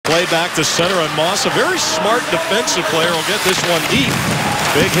played back to center, and Moss, a very smart defensive player, will get this one deep.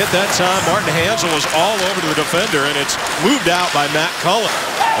 Big hit that time. Martin Hansel was all over the defender, and it's moved out by Matt Cullen.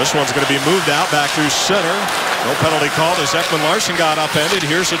 This one's going to be moved out back through center. No penalty called as Ekman Larson got upended.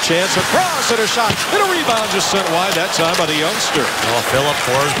 Here's a chance across and a shot. And a rebound just sent wide that time by the youngster. Well, Philip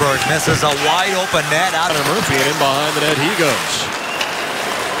Forsberg misses a wide open net out of Murphy, and in behind the net he goes.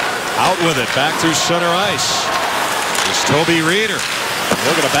 Out with it, back through center ice. It's Toby Reeder.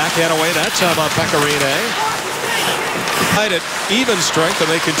 They're going to backhand away that time on Pecorine. At even strength, and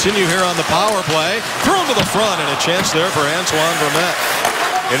they continue here on the power play. Thrown to the front, and a chance there for Antoine Vermette.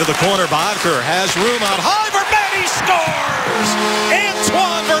 Into the corner, Bodker has room out high. Vermette, he scores!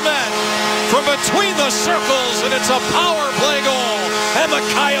 Antoine Vermette from between the circles, and it's a power play goal. And the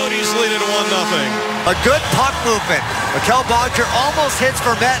Coyotes lead it 1-0. A good puck movement. Mikkel Bodker almost hits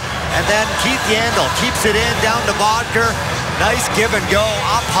Vermette, and then Keith Yandel keeps it in down to Bodker. Nice give and go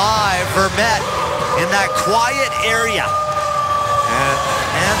up high. Vermette in that quiet area. And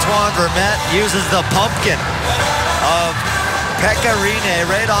Antoine Vermette uses the pumpkin of Pecorine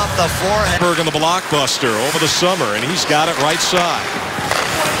right off the forehead. In the blockbuster over the summer, and he's got it right side.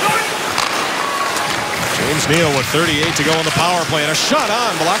 James Neal with 38 to go on the power play, and a shot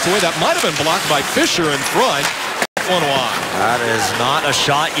on, blocked away. That might have been blocked by Fisher in front. 1 wide. That is not a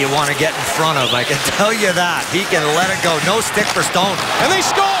shot you want to get in front of. I can tell you that. He can let it go. No stick for Stone. And they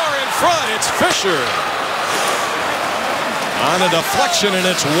score in front. It's Fisher. On a deflection, and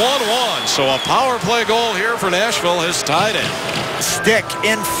it's 1-1. So a power play goal here for Nashville has tied it. Stick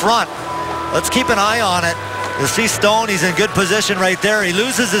in front. Let's keep an eye on it. You'll see Stone. He's in good position right there. He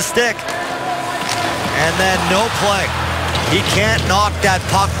loses his stick. And then no play. He can't knock that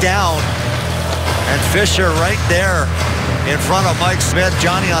puck down. And Fisher right there in front of Mike Smith.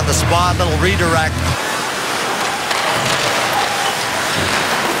 Johnny on the spot. Little redirect.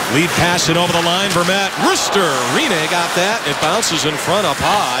 Lead pass it over the line. Vermette. Rister. Rene got that. It bounces in front up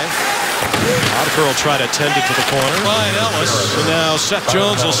high. Bodker will try to tend it to the corner. Ryan Ellis. And now Seth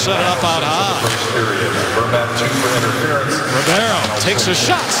Jones will set it up out high. Ribeiro takes a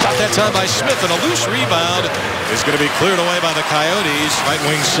shot. Stopped that time by Smith. And a loose rebound is going to be cleared away by the Coyotes. Right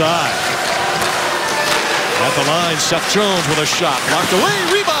wing side. At the line, Seth Jones with a shot. Blocked away.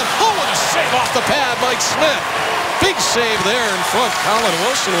 Rebound. Oh, what a save off the pad. Mike Smith. Big save there in front. Colin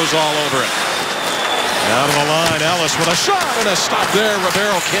Wilson was all over it. Down to the line, Ellis with a shot and a stop there.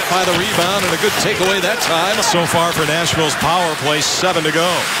 Ribeiro can't buy the rebound, and a good takeaway that time. So far for Nashville's power play, 7 to go.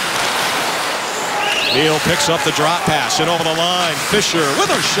 Neal picks up the drop pass and over the line. Fisher with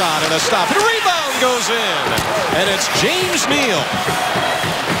a shot and a stop. And a rebound goes in. And it's James Neal.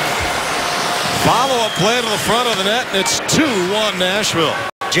 Follow-up play to the front of the net, and it's 2-1 Nashville.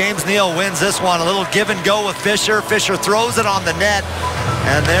 James Neal wins this one. A little give and go with Fisher. Fisher throws it on the net,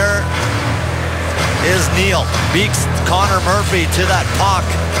 and there is Neal. Beaks Connor Murphy to that puck.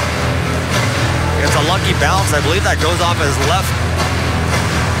 It's a lucky bounce. I believe that goes off his left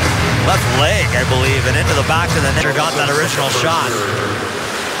leg, I believe, and into the back of the net. Got that original shot.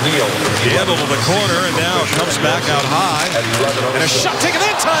 Handle to the corner, and now it comes back out high. And a shot taken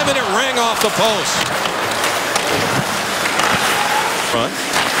that time, and it rang off the post. Front.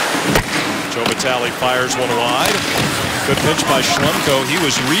 Joe Vitale fires one wide. Good pitch by Schlumko. He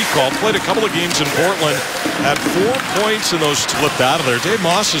was recalled. Played a couple of games in Portland. Had 4 points, and those flipped out of there. Dave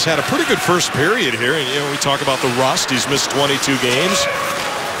Moss has had a pretty good first period here. And, we talk about the rust. He's missed 22 games.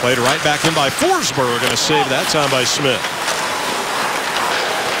 Played right back in by Forsberg, and a save that time by Smith.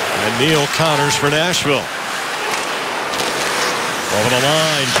 And Neal counters for Nashville. Over the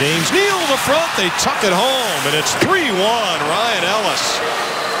line, James Neal to the front. They tuck it home, and it's 3-1. Ryan Ellis.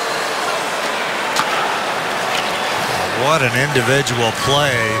 What an individual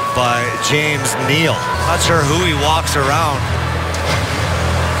play by James Neal. Not sure who he walks around.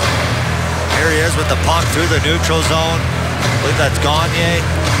 Here he is with the puck through the neutral zone. I believe that's Gagne.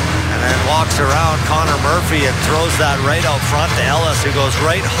 And then walks around Connor Murphy and throws that right out front to Ellis, who goes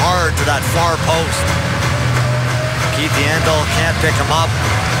right hard to that far post. Keith Yandel can't pick him up.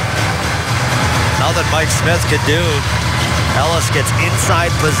 Nothing Mike Smith could do. Ellis gets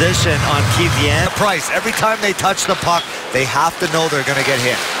inside position on Keith Yandel. Price, every time they touch the puck, they have to know they're going to get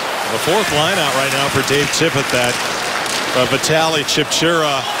hit. The fourth line out right now for Dave Tippett, that Vitale,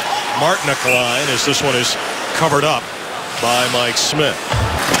 Chipchera, Martinic line, as this one is covered up by Mike Smith.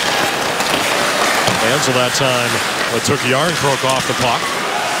 Ansel that time took Yarncroke off the puck.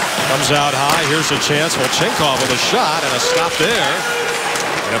 Comes out high. Here's a chance. Volchenkov with a shot and a stop there.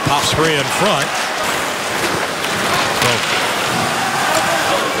 And a pops free in front.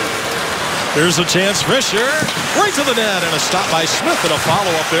 There's a chance. Fisher right to the net, and a stop by Smith, and a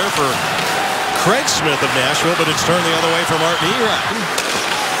follow-up there for Craig Smith of Nashville, but it's turned the other way for Martin Erat.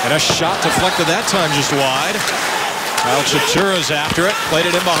 And a shot deflected that time just wide. Kyle Chipchura's after it. Played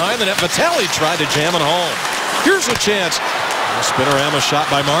it in behind the net. Vitale tried to jam it home. Here's a chance. A spinorama shot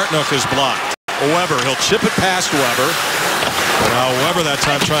by Martinook is blocked. Weber, he'll chip it past Weber. Now Weber that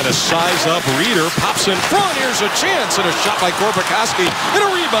time trying to size up Reeder. Pops in front. Here's a chance. And a shot by Korpikoski. And a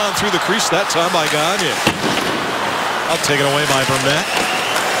rebound through the crease that time by Gagne. I'll take it away by Vermette.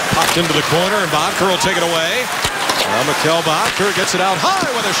 Popped into the corner, and Bodker will take it away. Now Mikkel Bodker gets it out high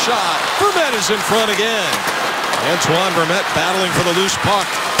with a shot. Vermette is in front again. Antoine Vermette battling for the loose puck.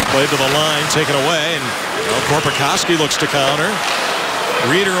 Played to the line, taken away, and Korpikoski looks to counter.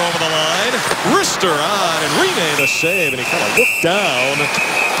 Reeder over the line. Rister on, and Rene the save, and he kind of looked down.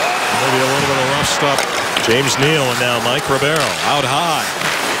 Maybe a little bit of rough stuff. James Neal, and now Mike Ribeiro out high.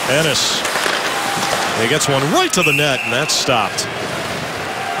 Ennis. He gets one right to the net, and that's stopped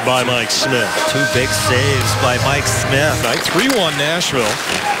by Mike Smith. Two big saves by Mike Smith. 3-1 Nashville.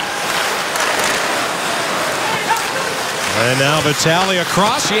 And now Vitale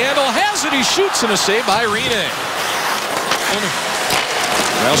across. Yandel has it. He shoots, and a save by Rene.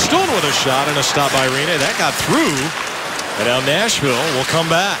 Now Stone with a shot and a stop by Rene. That got through. And now Nashville will come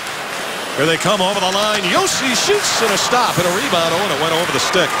back. Here they come over the line. Yossi shoots and a stop and a rebound. Oh, and it went over the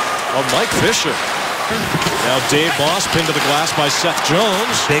stick of Mike Fisher. Now Dave Moss pinned to the glass by Seth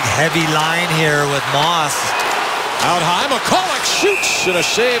Jones. Big heavy line here with Moss. Out high, McCulloch shoots and a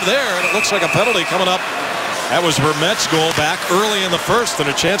save there, and it looks like a penalty coming up. That was Vermette's goal back early in the first, and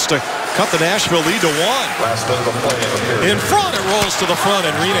a chance to cut the Nashville lead to 1. In front, it rolls to the front,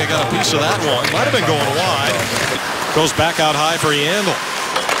 and Rene got a piece of that one. Might have been going wide. Goes back out high for Yandel.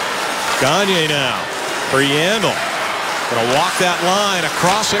 Gagne now for Yandel. Gonna walk that line.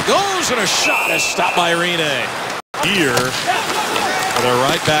 Across it goes, and a shot is stopped by Rene. Here, they're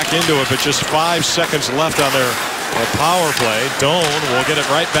right back into it, but just 5 seconds left on their power play. Doan will get it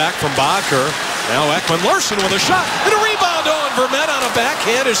right back from Bodker. Now Ekman Larson with a shot, and a rebound. Owen Vermette on a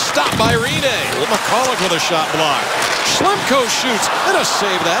backhand is stopped by Rene. McCulloch with a shot block. Schlemko shoots, and a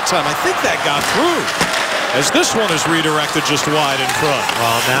save that time. I think that got through, as this one is redirected just wide in front.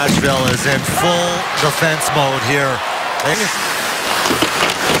 Well, Nashville is in full defense mode here.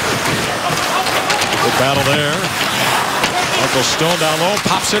 Good battle there. Uncle Stone down low,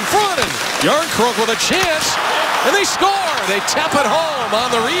 pops in front, and Yarncroke with a chance, and they score. They tap it home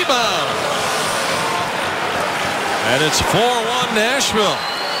on the rebound. And it's 4-1 Nashville.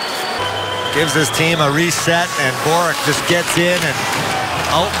 Gives his team a reset, and Boric just gets in and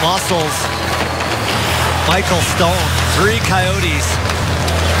out-muscles Michael Stone. 3 Coyotes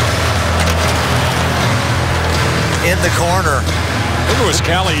in the corner. It was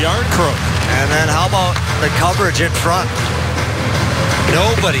Calle Yarncroke. And then how about the coverage in front?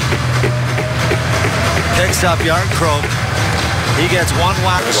 Nobody picks up Yarncroke. He gets one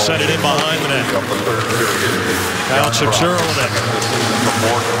whack. Set it in behind the net. Kyle Chipchura with it.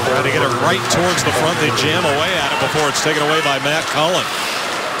 Trying to get it right towards the front. They jam away at it before it's taken away by Matt Cullen.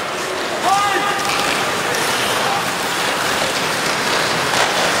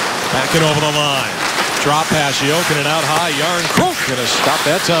 Backing over the line. Drop pass, Jokinen out high. Yarncroke gonna stop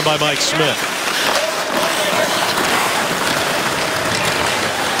that time by Mike Smith.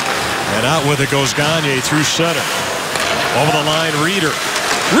 And out with it goes Gagne through center. Over the line, Reeder.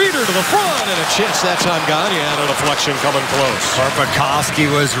 Reeder to the front, and a chance that time Gagne had a deflection coming close.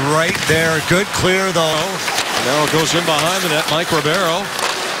 Korpikoski was right there. Good clear, though. Now it goes in behind the net. Mike Ribeiro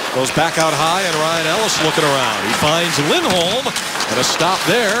goes back out high, and Ryan Ellis looking around. He finds Lindholm, and a stop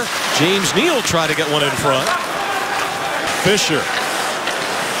there. James Neal tried to get one in front. Fisher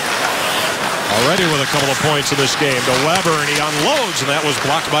already with a couple of points in this game to Weber, and he unloads, and that was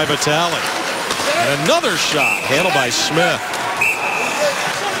blocked by Vitale. And another shot handled by Smith.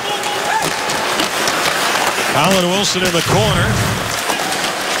 Colin Wilson in the corner.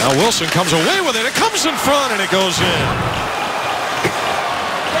 Now Wilson comes away with it. It comes in front, and it goes in.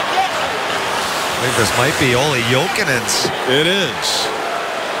 I think this might be Olli Jokinen's. It is.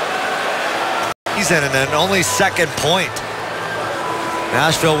 He's in an only second point.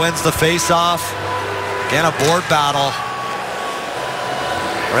 Nashville wins the face-off. Again, a board battle.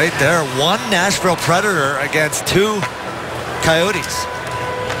 Right there, 1 Nashville Predator against 2 Coyotes.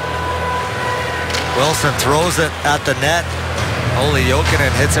 Wilson throws it at the net. Olli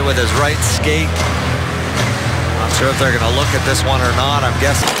Jokinen hits it with his right skate. Not sure if they're going to look at this one or not. I'm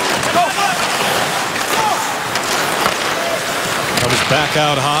guessing. Comes back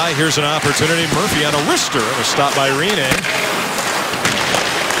out high. Here's an opportunity. Murphy on a wrister, and a stop by Rene.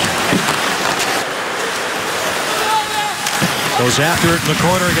 Goes after it in the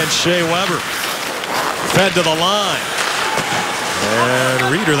corner against Shea Weber. Fed to the line.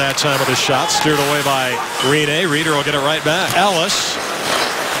 And Reeder that time with a shot. Steered away by Rene. Reeder will get it right back. Ellis.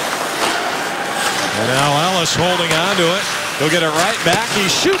 And now Ellis holding on to it. He'll get it right back. He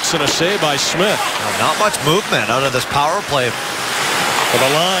shoots, and a save by Smith. Not much movement out of this power play. For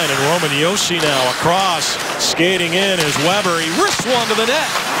the line, and Roman Josi now across. Skating in is Weber. He wrists one to the net.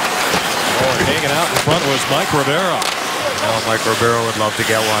 Oh, and hanging out in front was Mike Ribeiro. Oh, Mike Ribeiro would love to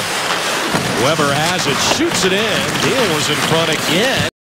get one. Weber has it, shoots it in. Neal was in front again.